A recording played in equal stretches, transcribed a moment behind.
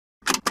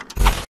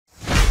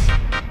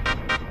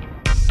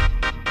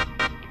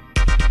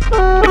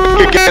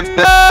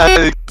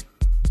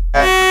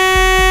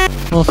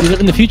Well, if you live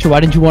in the future, why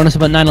didn't you warn us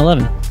about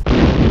 9/11?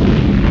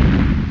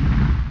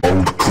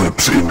 Old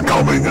clips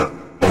incoming.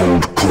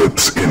 Old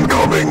clips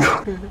incoming.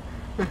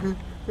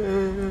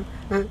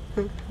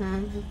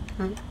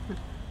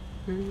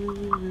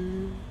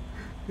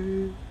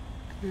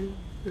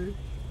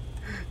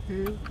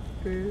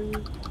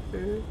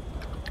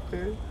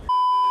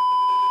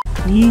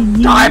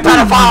 Die,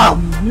 pedophile!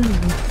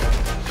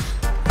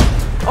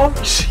 Oh,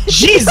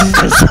 Jesus!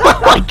 Oh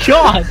my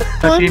God!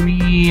 Look at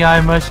me,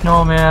 I'm a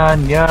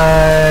snowman,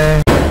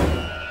 yay!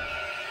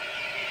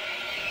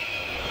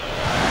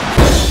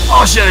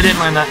 Oh shit, I didn't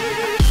land that.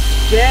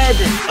 Dead!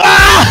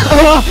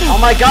 Ah! Oh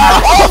my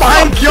God! Oh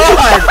my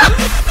God!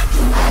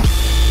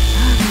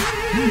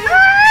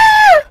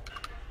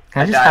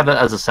 Can I just have that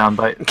as a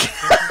soundbite?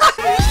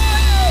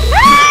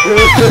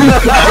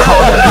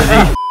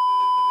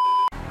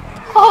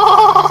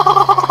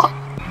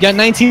 You got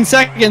 19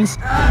 seconds.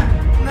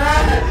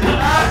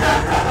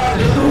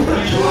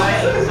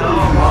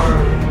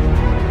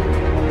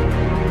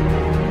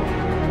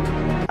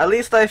 At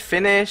least I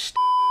finished.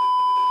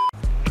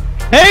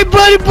 Hey,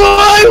 buddy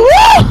boy!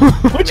 Woo!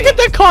 Where'd you get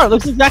that car? It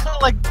looks exactly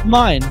like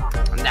mine.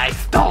 I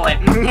stole it.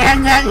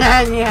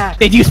 Yeah.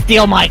 Did you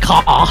steal my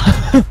car?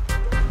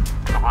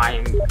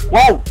 Fine.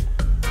 Whoa!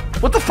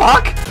 What the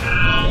fuck?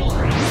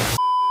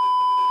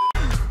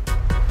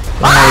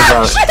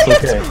 It's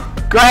okay.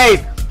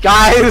 Great,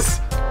 guys.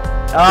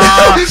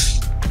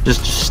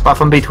 Just stuff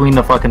them between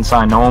the fucking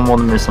sign. No one will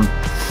miss them.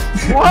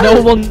 What?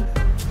 No one.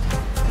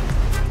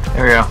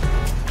 There we go.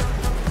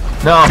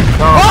 No.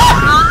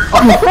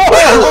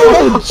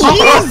 Oh,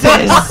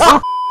 Jesus!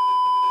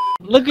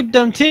 Look at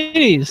them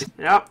titties.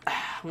 Yep.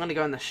 I'm gonna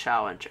go in the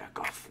shower and jerk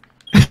off.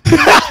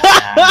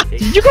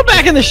 Did you go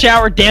back in the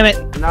shower? Damn it!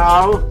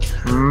 No.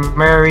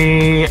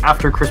 Merry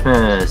after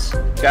Christmas.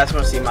 You guys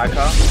wanna see my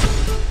car?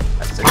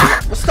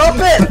 Well, stop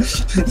it!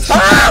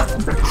 Stop!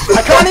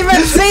 I can't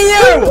even see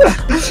you!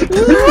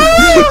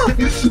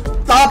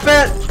 Stop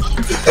it!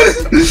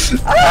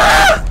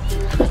 Ah!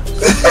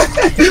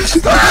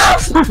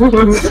 Stop!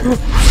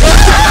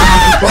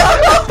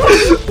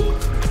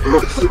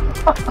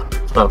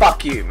 Fuck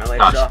you,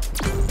 Malaysia.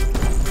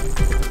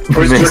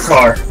 Where's your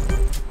car?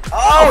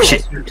 Oh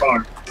shit! Your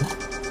car.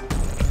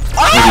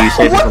 Maybe you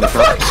saved it for the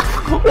car.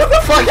 What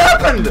the fuck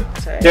happened?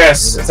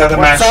 Yes, it's at the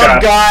match What's up,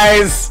 shop.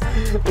 guys?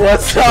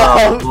 What's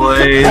up?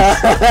 Boys.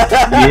 Yeah.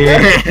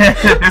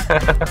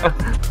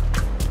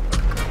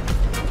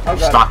 Oh god.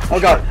 Stop. Oh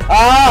god.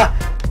 Ah!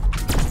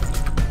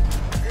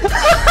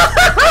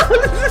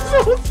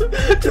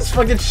 Just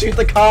fucking shoot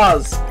the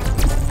cars.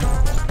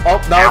 Oh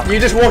no! Ow. You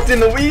just walked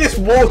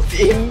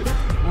in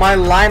my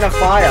line of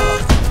fire.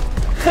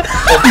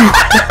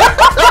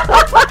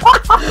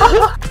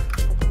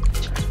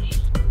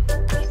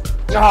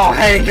 Oh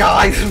hey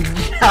guys!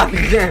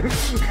 Hey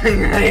guys!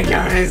 Hey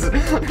guys!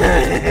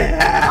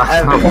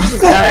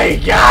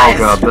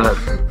 Oh god,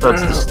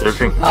 that's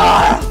disturbing.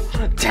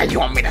 Tell you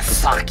want me to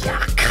suck your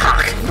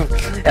cock,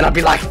 and I'll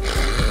be like,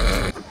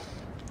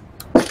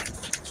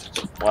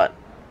 what?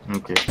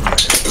 Okay.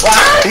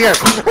 Here.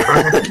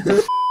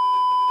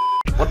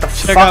 What the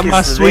Check fuck out my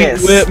is sweet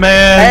this? whip,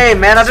 man. Hey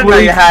man, I didn't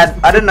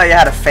know you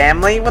had a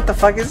family. What the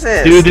fuck is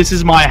this? Dude, this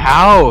is my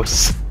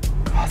house.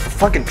 Oh, the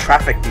fucking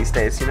traffic these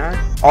days, you know?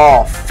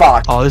 Oh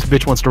fuck. Oh, this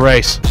bitch wants to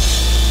race.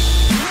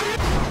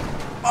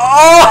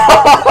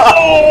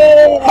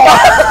 Oh!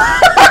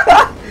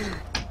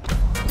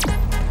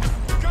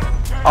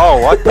 Oh,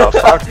 what the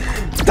fuck?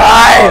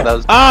 Die! Oh, that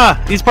was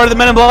He's part of the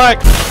Men in Black.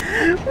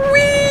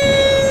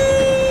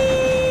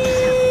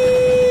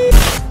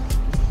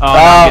 Oh,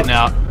 I'm getting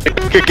out.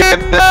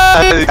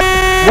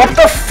 What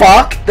the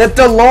fuck? The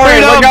DeLorean.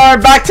 Freedom. We're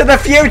going back to the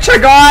future,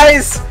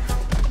 guys.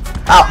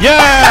 Ow.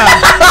 Yeah!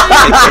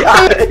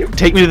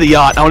 Take me to the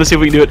yacht. I want to see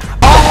if we can do it.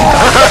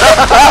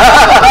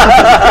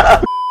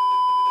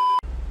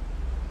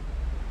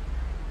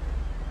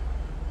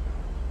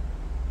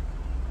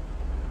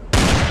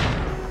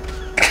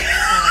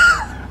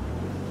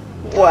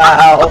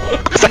 Wow.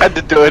 had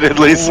to do it at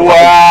least once.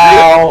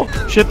 Wow.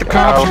 Shit, the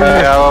cops. Oh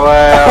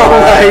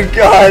my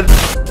god.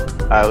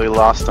 Alright, we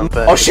lost him,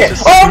 but Oh shit.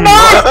 just- Oh no!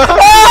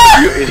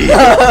 You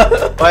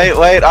idiot.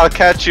 Wait, I'll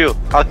catch you.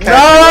 I'll catch No!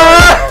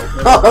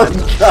 Oh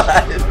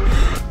god. you.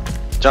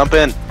 Jump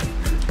in.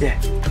 Yeah.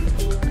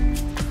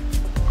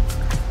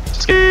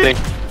 Just kidding.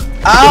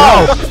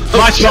 Ow!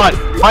 My spot.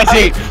 My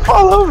seat.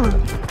 Fall over.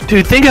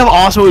 Dude, think how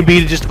awesome it would be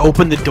to just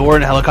open the door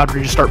in a helicopter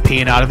and just start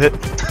peeing out of it.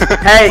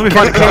 Hey,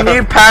 can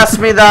you pass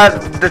me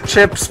the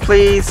chips,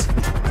 please?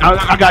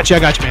 I got you,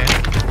 man.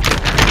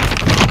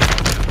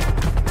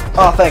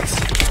 Oh, thanks.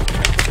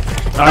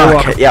 You're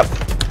welcome. Yep.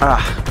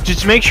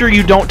 Just make sure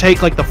you don't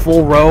take like the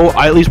full row.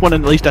 I at least want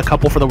at least a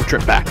couple for the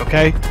trip back,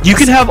 okay? You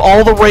can have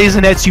all the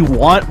raisinets you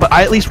want, but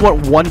I at least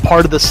want one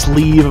part of the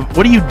sleeve.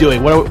 What are you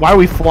doing? Why are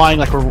we flying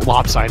like we're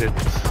lopsided?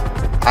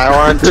 I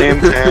want Tim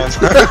Cans.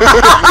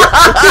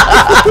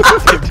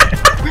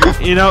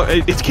 You know,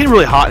 it's getting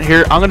really hot in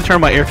here. I'm gonna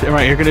turn my air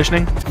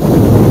conditioning.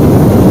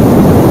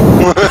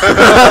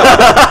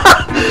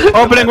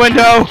 Opening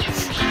window!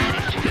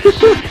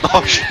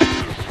 Oh shit.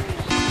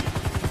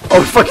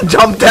 Oh, fucking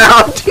jump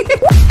down!